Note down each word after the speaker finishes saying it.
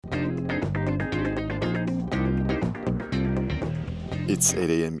It's 8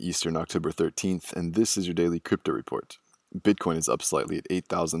 a.m. Eastern, October 13th, and this is your daily crypto report. Bitcoin is up slightly at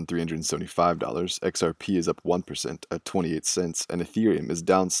 $8,375, XRP is up 1% at 28 cents, and Ethereum is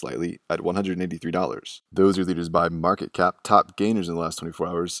down slightly at $183. Those are leaders by market cap. Top gainers in the last 24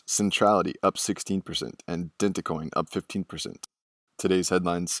 hours, Centrality up 16% and Dentacoin up 15%. Today's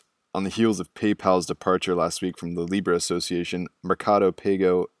headlines. On the heels of PayPal's departure last week from the Libra Association, Mercado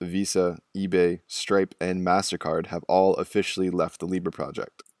Pago, Visa, eBay, Stripe, and MasterCard have all officially left the Libra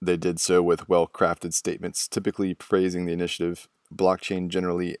project. They did so with well-crafted statements, typically praising the initiative, blockchain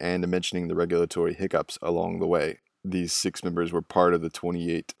generally, and mentioning the regulatory hiccups along the way. These 6 members were part of the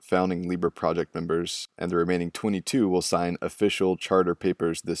 28 founding Libra project members, and the remaining 22 will sign official charter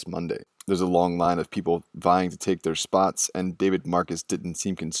papers this Monday. There's a long line of people vying to take their spots, and David Marcus didn't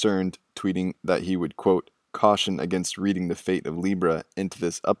seem concerned, tweeting that he would, quote, caution against reading the fate of Libra into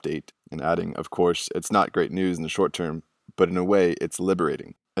this update, and adding, of course, it's not great news in the short term, but in a way, it's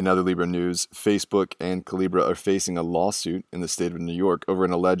liberating. In other Libra news, Facebook and Calibra are facing a lawsuit in the state of New York over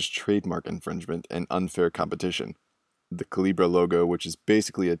an alleged trademark infringement and unfair competition. The Calibra logo, which is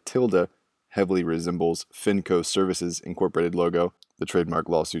basically a tilde, heavily resembles Finco Services Incorporated logo. The trademark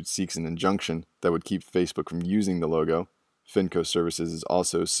lawsuit seeks an injunction that would keep Facebook from using the logo. Finco Services is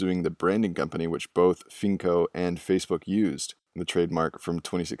also suing the branding company which both Finco and Facebook used. The trademark from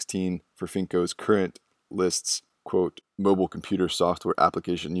 2016 for Finco's current lists, quote, mobile computer software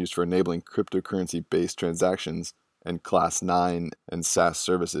application used for enabling cryptocurrency-based transactions, and Class 9 and SaaS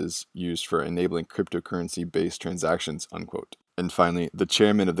services used for enabling cryptocurrency-based transactions, unquote. And finally, the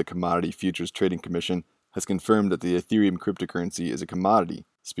chairman of the Commodity Futures Trading Commission has confirmed that the Ethereum cryptocurrency is a commodity.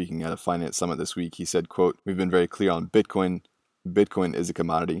 Speaking at a finance summit this week, he said, quote, we've been very clear on Bitcoin. Bitcoin is a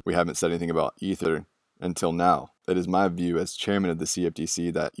commodity. We haven't said anything about Ether until now. It is my view as chairman of the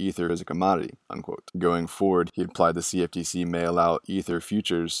CFTC that Ether is a commodity, unquote. Going forward, he implied the CFTC may allow Ether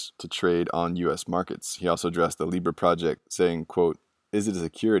futures to trade on U.S. markets. He also addressed the Libra project, saying, quote, is it a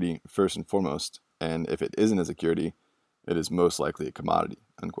security first and foremost? And if it isn't a security, it is most likely a commodity,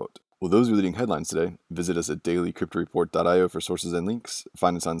 unquote. Well, those are the leading headlines today. Visit us at dailycryptoreport.io for sources and links.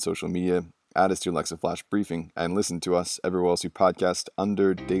 Find us on social media, add us to your Alexa Flash briefing, and listen to us everywhere else you podcast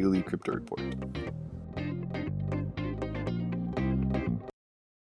under Daily Crypto Report.